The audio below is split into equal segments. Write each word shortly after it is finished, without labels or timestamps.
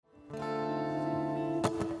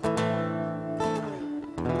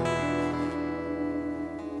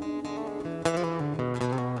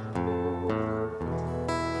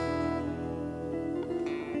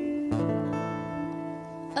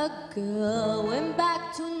girl went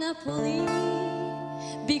back to Napoli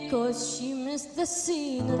because she missed the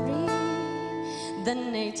scenery, the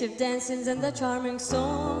native dances and the charming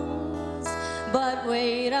songs. But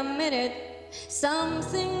wait a minute,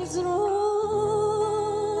 something's wrong.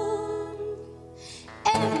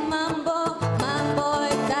 Mambo, mambo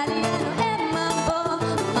Italiano, mambo,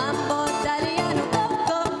 mambo Italiano, go,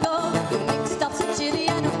 go, go. You mixed up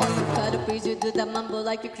Siciliano, all you gotta please you do the mambo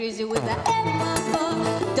like you're crazy with the mambo.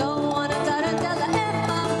 Don't wanna tarantella,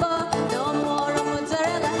 mambo, no more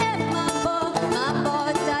mozzarella, mambo, mambo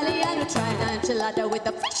Italiano. Try an enchilada with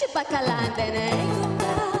the fishy bacala and then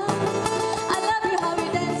I love you how you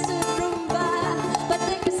dance to rumba, but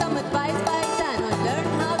take some advice by Italiano and learn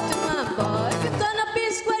how to mambo. If you're gonna be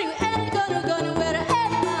square, you ain't gonna wear a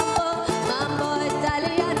head mambo, mambo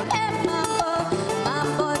Italiano, mambo,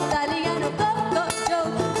 mambo Italiano, go, go, go.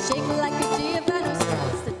 Shake like a Giovanni,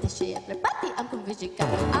 sta te shake everybody, I'm convinced you got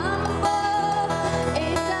mambo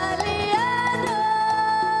Italiano.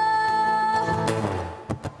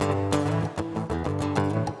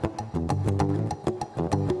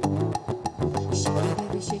 Shake it,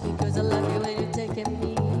 baby, shake it, 'cause I love you when you're taking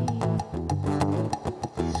me.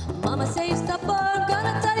 Mama says stubborn,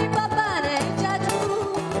 gonna tell you papa ain't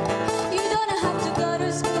true. You don't have to go to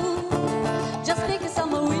school, just make it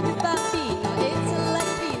somewhere with your bambino. It's a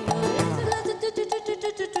Latino, it's a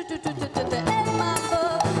mambo,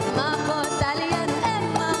 mambo Italiano,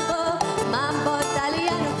 mambo, mambo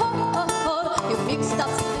Italiano, ho, ho, ho. You mixed up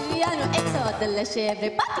Siciliano, it's so delicious.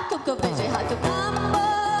 Everybody cook a veggie, how to mambo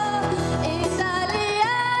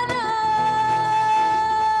Italiano.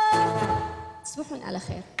 تصبحون على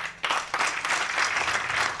خير.